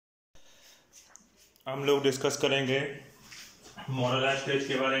हम लोग डिस्कस करेंगे मोरेला स्टेज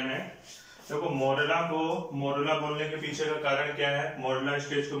के बारे में। देखो मोरेला बोलने के पीछे का कारण क्या है, मोरेला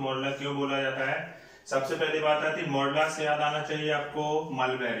स्टेज को मोरेला क्यों बोला जाता है। सबसे पहली बात आती है मोरेला से याद आना चाहिए आपको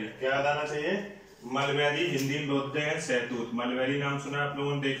मलबेरी। क्या याद आना चाहिए? मलबेरी। हिंदी में बोलते हैं सहतूत। मलबेरी नाम सुना आप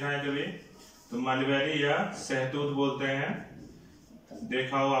लोगों ने, देखा है कभी? तो मलबेरी या सहतूत बोलते हैं।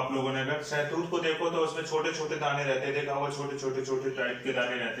 देखा हो आप लोगों ने, अगर सहतूत को देखो तो उसमें छोटे छोटे दाने रहते हैं, देखा होगा छोटे छोटे टाइप के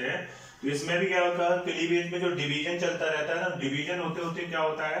दाने रहते हैं। तो इसमें भी क्या होता है, क्लीवेज में जो डिवीजन चलता रहता है ना, डिवीजन होते होते क्या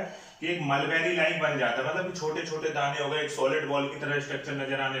होता है कि एक मलबेरी लाइक बन जाता है, मतलब छोटे छोटे दाने हो गए, एक सॉलिड बॉल की तरह स्ट्रक्चर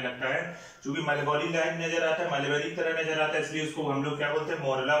नजर आने लगता है। क्योंकि मलबेरी लाइक नजर आता है, मलबेरी की तरह नजर आता है, इसलिए उसको हम लोग क्या बोलते हैं,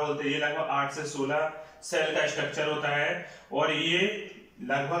 मोरेला बोलते हैं। ये लगभग 8 से 16 सेल का स्ट्रक्चर होता है और ये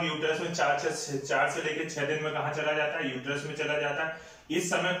लगभग यूट्रस में 4 से लेकर 6 दिन में कहा चला जाता है, यूट्रस में चला जाता है। इस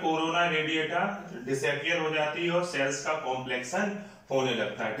समय कोरोना रेडिएटा डिसअपियर हो जाती है और सेल्स का कॉम्प्लेक्शन होने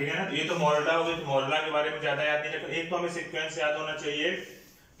लगता है। ठीक है ना। ये तो मोरेला हो गई। तो मोरेला के बारे में ज्यादा याद नहीं रखना, एक तो हमें सीक्वेंस याद होना चाहिए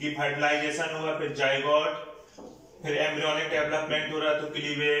कि फर्टिलाइजेशन हुआ, फिर जाइगोट, फिर एम्ब्रियोनिक डेवलपमेंट हो रहा, तो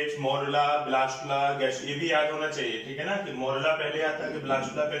क्लीवेज, मोरेला, ब्लास्टुला, गैश, ये भी याद होना चाहिए। ठीक है ना, कि मोरेला पहले आता है कि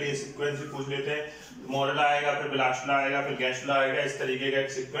ब्लास्टुला पहले, ये सीक्वेंस भी पूछ लेते हैं। मोरेला आएगा, फिर ब्लास्टुला आएगा, फिर गैशुला आएगा, इस तरीके का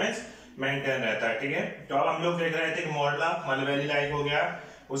एक सीक्वेंस मेंटेन रहता है। ठीक है। तो अब हम लोग देख रहे थे कि मोरेला मलबेरी लाइक हो गया,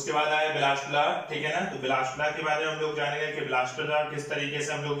 उसके बाद आया ब्लास्टुला। ठीक है ना। तो ब्लास्टुला के बारे में हम लोग जानेंगे कि ब्लास्टुला किस तरीके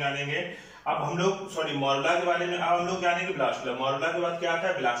से हम लोग जानेंगे। अब हम लोग मोरेला के बारे में अब हम लोग जानेंगे ब्लास्टुला। मोरेला के बाद क्या आता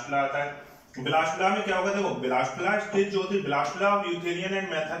है, ब्लास्टुला आता है। ब्लास्टुला में क्या होगा, देखो ब्लास्टुला स्टेज जो होती है, blastula of eutherian and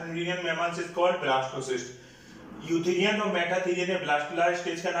मेटाथेरियन mammals is called blastocyst. Eutherian और मेटाथेरियन ब्लास्टुला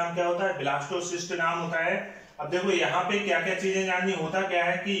स्टेज का नाम क्या होता है, ब्लास्टोसिस्ट नाम होता है। अब देखो यहाँ पे क्या क्या चीजें जाननी, होता क्या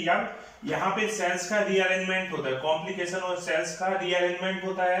है कि जब यहाँ पे सेल्स का रीअरेंजमेंट होता है, कॉम्प्लिकेशन और सेल्स का रीअरेंजमेंट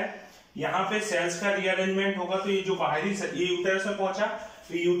होता है। यहाँ पे सेल्स का रीअरेंजमेंट होगा तो ये जो बाहरी ये यूट्रस में पहुंचा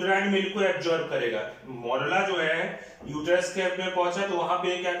तो यूट्राइन मिल्क को एब्जॉर्ब करेगा। मोरेला जो है यूट्रस के में पहुंचा तो वहां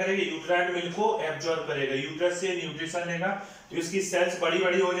पे क्या करेगा, यूट्राइन मिल्क को एब्जॉर्ब करेगा, यूट्रस से न्यूट्रिशन लेगा। तो इसकी सेल्स बड़ी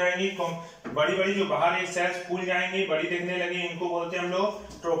बड़ी हो जाएंगी, बड़ी बड़ी जो बाहर एक सेल्स फूल जाएंगी, बड़ी दिखने लगी, इनको बोलते हैं हम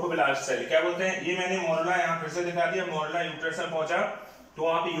लोग ट्रोफोब्लास्ट सेल। क्या बोलते हैं, ये मैंने मोरेला यहाँ फिर से दिखा दिया। मोरेला यूट्रस में पहुंचा तो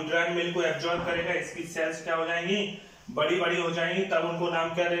वहां पे यूट्राइन मिल्क को एब्जॉर्ब करेगा, इसकी सेल्स क्या हो जाएंगी, बड़ी बड़ी हो जाएंगी। तब उनको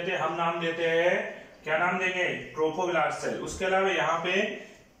नाम क्या देते हैं, हम नाम देते हैं, क्या नाम देंगे, ट्रोफोब्लास्ट सेल। उसके अलावा यहाँ पे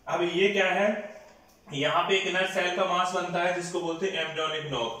अब ये क्या है, यहाँ पे एक इनर सेल का मास बनता है जिसको बोलते हैं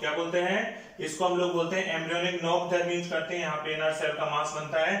एम्ब्रियोनिक नोब। क्या बोलते हैं, इसको हम लोग बोलते हैं एम्ब्रियोनिक नोब टर्म यूज करते हैं। यहाँ पे इनर सेल का मास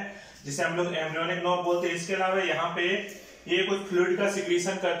बनता है जिसे हम लोग एम्ब्रियोनिक नोब बोलते हैं। इसके अलावा यहाँ पे ये कुछ फ्लूइड का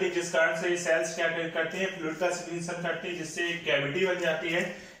सिक्रीशन करती है, जिस कारण से ये सेल्स क्या करती है, फ्लूइड का सिक्रीशन करती है, जिससे एक कैविटी बन जाती है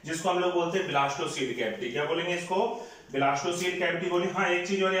जिसको हम लोग बोलते हैं ब्लास्टोसील कैविटी। क्या बोलेंगे इसको, ब्लास्टोसील कैविटी बोले। हाँ, एक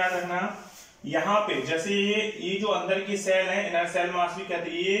चीज और याद रखना, यहाँ पे जैसे ये जो अंदर की सेल है, इनर सेल मास भी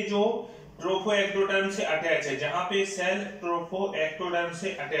कहते हैं, ये जो ट्रोफो एक्टोडर्म से अटैच है, जहां पे सेल ट्रोफो एक्टोडर्म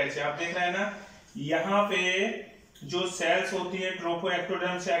से अटैच है, आप देख रहे हैं ना, यहाँ पे जो सेल्स होती है ट्रोफो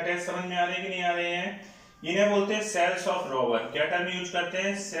एक्टोडर्म से अटैच, समझ में आ रहे हैं कि नहीं आ रहे हैं, इन्हें बोलते हैं सेल्स ऑफ रोवर। क्या टर्म यूज करते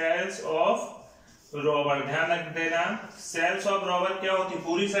हैं, सेल्स ऑफ रोवर। ध्यान रख देना, सेल्स ऑफ रोवर क्या होती है,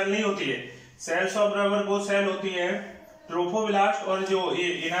 पूरी सेल नहीं होती है। सेल्स ऑफ रोवर वो सेल होती है ट्रोफोब्लास्ट और जो ये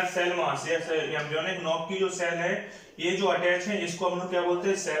inner cell mass embryonic knob की जो सेल है, ये जो अटैच है, इसको हम लोग क्या बोलते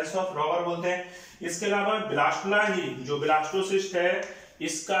हैं, सेल्स ऑफ रोवर बोलते हैं। इसके अलावा ब्लास्टुला ही जो ब्लास्टोसिस्ट है,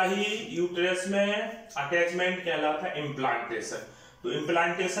 इसका ही यूट्रस में अटैचमेंट कहलाता है इम्प्लांटेशन। तो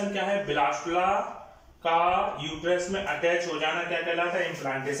इम्प्लांटेशन क्या है, ब्लास्टुला का यूट्रस में अटैच हो जाना क्या कहलाता है,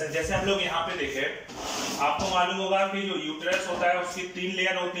 इम्प्लांटेशन। जैसे हम लोग यहाँ पे देखें, आपको मालूम होगा कि जो यूट्रस होता है उसकी 3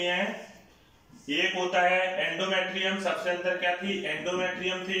 लेयर होती हैं। एक होता है एंडोमेट्रियम, सबसे अंदर क्या थी,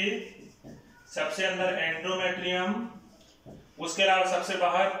 एंडोमेट्रियम थी, सबसे अंदर एंडोमेट्रियम। उसके अलावा सबसे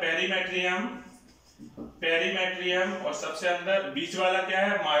बाहर पेरीमेट्रियम, पेरीमेट्रियम, और सबसे अंदर बीच वाला क्या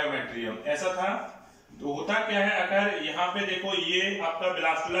है, मायोमेट्रियम। ऐसा था। तो होता क्या है, अगर यहाँ पे देखो ये आपका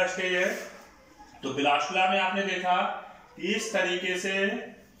ब्लास्टुला स्टेज है, तो ब्लास्टुला में आपने देखा इस तरीके से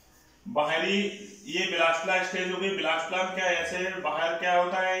बाहरी ये ब्लास्टुला स्टेज होगी। ब्लास्टुला में क्या है, ऐसे बाहर क्या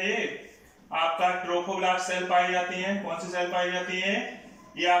होता है, ये आपका ट्रोफोब्लास्ट सेल पाई जाती है। कौन सी सेल पाई जाती है,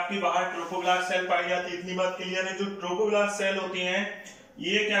 ये आपकी बाहर ट्रोफोब्लास्ट सेल पाई जाती है। इतनी बात क्लियर है, जो ट्रोफोब्लास्ट सेल होती हैं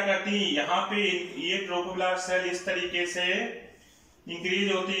ये क्या करती है, यहाँ पे ये ट्रोफोब्लास्ट सेल इस तरीके से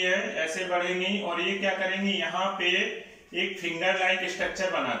इंक्रीज होती है, ऐसे बढ़ेंगी और ये क्या करेंगी, यहाँ पे एक फिंगर लाइक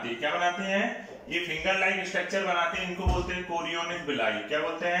स्ट्रक्चर बनाती है। क्या बनाती है, ये फिंगर लाइक स्ट्रक्चर बनाते हैं, इनको बोलते हैं कोरियोनिक बिलाई। क्या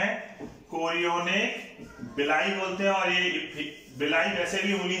बोलते हैं, कोरियोनिक बिलाई बोलते हैं। और ये बिलाई वैसे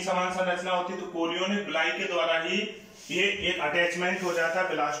भी उन्हीं समान संरचना होती है, तो कोरियोनिक बिलाई के द्वारा ही ये एक अटैचमेंट हो जाता है।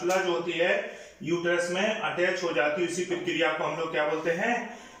 ब्लास्टुला जो होती है यूट्रस में अटैच हो जाती है, इसी प्रक्रिया को हम लोग क्या बोलते हैं,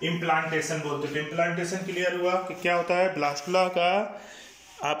 इम्प्लांटेशन बोलते हैं। इम्प्लांटेशन क्लियर हुआ कि क्या होता है, ब्लास्टुला का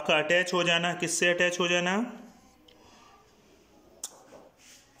आपका अटैच हो जाना, किससे अटैच हो जाना,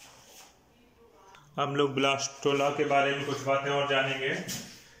 हम लोग ब्लास्टुला के बारे में कुछ बातें और जानेंगे।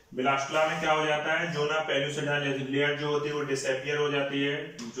 ब्लास्टुला में क्या हो जाता है, जोना पेलुसिडल लेयर जो होती है वो डिसअपियर हो जाती है।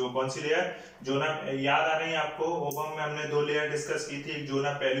 जो कौन सी लेयर, जोना, याद आ रही है आपको, ओवम में हमने 2 लेयर डिस्कस की थी, एक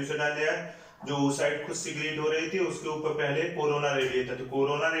जोना पेलुसिडल लेयर जो ओसाइट खुद सिक्रीट हो रही थी, उसके ऊपर पहले कोरोना रेडिएटा। तो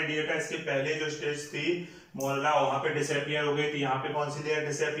कोरोना रेडिएटा इसके पहले जो स्टेज थी मोरला, वहां पे डिसअपियर हो गई थी। यहाँ पे कौन सी लेयर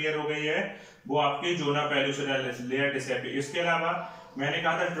डिसअपियर हो गई है, वो आपकी जोना पेलुसिडल लेयर डिसअपियर। इसके अलावा मैंने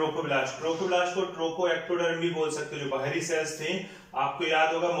कहा था ट्रोफोब्लास्ट, ट्रोफोब्लास्ट को ट्रोफो एक्टोडर्म भी बोल सकते हो, जो बाहरी सेल्स थी। आपको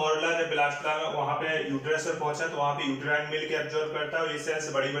याद होगा मोरला जब ब्लास्टुला में वहां पे यूट्रस पर पहुंचा तो वहां पे यूट्राइन मिल के एब्जॉर्ब करता है और ये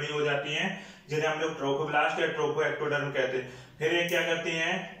सेल्स बड़ी बड़ी हो जाती हैं, जिन्हें हम लोग ट्रोफोब्लास्ट या ट्रोफो एक्टोडर्म कहते हैं। फिर ये क्या करती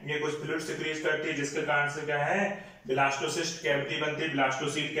हैं, ये कुछ फ्लूइड सिक्रीट करती है, जिसके कारण से क्या है, ब्लास्टोसिस्ट कैविटी बनती है,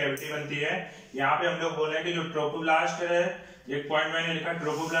 ब्लास्टोसील कैविटी बनती है। यहाँ पे हम लोग बोल रहे हैं कि जो ट्रोफोब्लास्ट है, एक पॉइंट मैंने लिखा,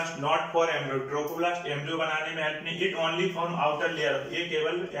 trophoblast not for embryo, trophoblast embryo बनाने में हेल्प नहीं, it only form outer layer, ये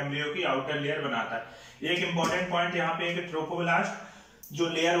केवल एम्ब्रियो की आउटर लेयर बनाता है। एक इंपॉर्टेंट पॉइंट यहाँ पे है कि ट्रोफोब्लास्ट जो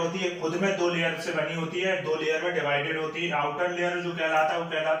लेयर होती है खुद में 2 लेयर से बनी होती है, 2 लेयर में डिवाइडेड होती है। आउटर लेयर जो कहलाता है वो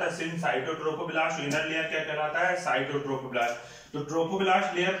कहलाता है सिनसाइटोट्रोफोब्लास्ट, इनर लेयर क्या कहलाता है, साइटोट्रोफोब्लास्ट। तो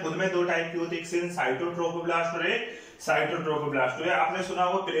ट्रोफोब्लास्ट लेयर खुद में 2 टाइप की होती है, एक सिनसाइटोट्रोफोब्लास्ट और एक साइटोट्रोफोब्लास्ट। तो आपने सुना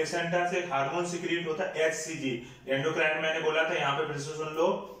होगा प्लेसेंटा से एक हार्मोन सिक्रीट होता है एचसीजी, एंडोक्राइन मैंने बोला था, यहाँ पे फिर से सुन लो,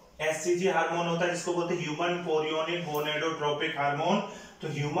 एचसीजी हार्मोन होता है जिसको बोलते हैं ह्यूमन कोरियोनिक गोनेडोट्रोपिक हार्मोन। तो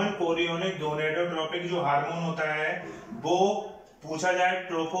ह्यूमन कोरियोनिक गोनेडोट्रोपिक जो हार्मोन होता है वो पूछा जाए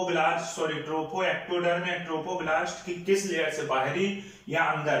ट्रोफो एक्टोडर्म में ट्रोफोब्लास्ट की किस लेयर से, बाहरी या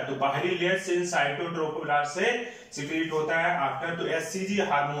अंदर, तो बाहरी लेयर सिनसाइटोट्रोफोब्लास्ट से सिक्रीट होता है आफ्टर। तो एचसीजी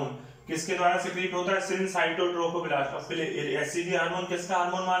हार्मोन किसके द्वारा सिक्रीट होता है, सिनसाइटोट्रोफोब्लास्ट। एचसीजी हार्मोन किसका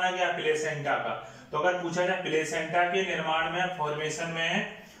हार्मोन माना गया, प्लेसेंटा का। तो अगर पूछा जाए प्लेसेंटा के निर्माण में, फॉर्मेशन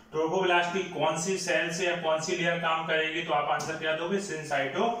में ट्रोफोब्लास्ट की कौन सी सेल से या कौन सी लेयर काम करेगी, तो आप आंसर क्या दोगे,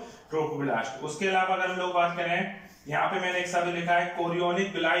 सिनसाइटोट्रोफोब्लास्ट। उसके अलावा अगर हम लोग बात करें, यहाँ पे मैंने एक शब्द लिखा है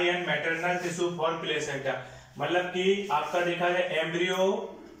chorionic villi and maternal tissue for placenta, मतलब कि आपका देखा जाए एम्ब्रियो,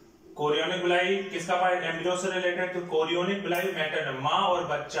 कोरियोनिक विलाई किसका पार्ट, एम्ब्रियो से रिलेटेड, तो कोरियोनिक विलाई मैटरनल, माँ और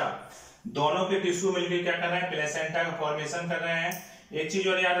बच्चा दोनों के टिश्यू मिलकर क्या कर रहे हैं, प्लेसेंटा का फॉर्मेशन कर रहे हैं। एक चीज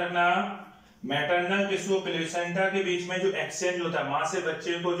और याद रखना, मैटरनल टिश्यू प्लेसेंटा के बीच में जो एक्सचेंज होता है, माँ से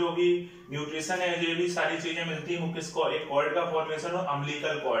बच्चे को जो भी न्यूट्रिशन है, ये भी सारी चीजें मिलती है, वो किसको, एक कॉर्ड का फॉर्मेशन हो,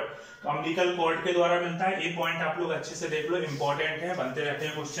 अम्बिलिकल कॉर्ड, तो अम्बिलिकल कॉर्ड के द्वारा मिलता है। ये पॉइंट आप लोग अच्छे से देख लो, इंपॉर्टेंट है, बनते रहते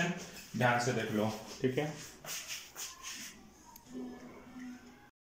हैं क्वेश्चन, ध्यान से देख लो, ठीक है।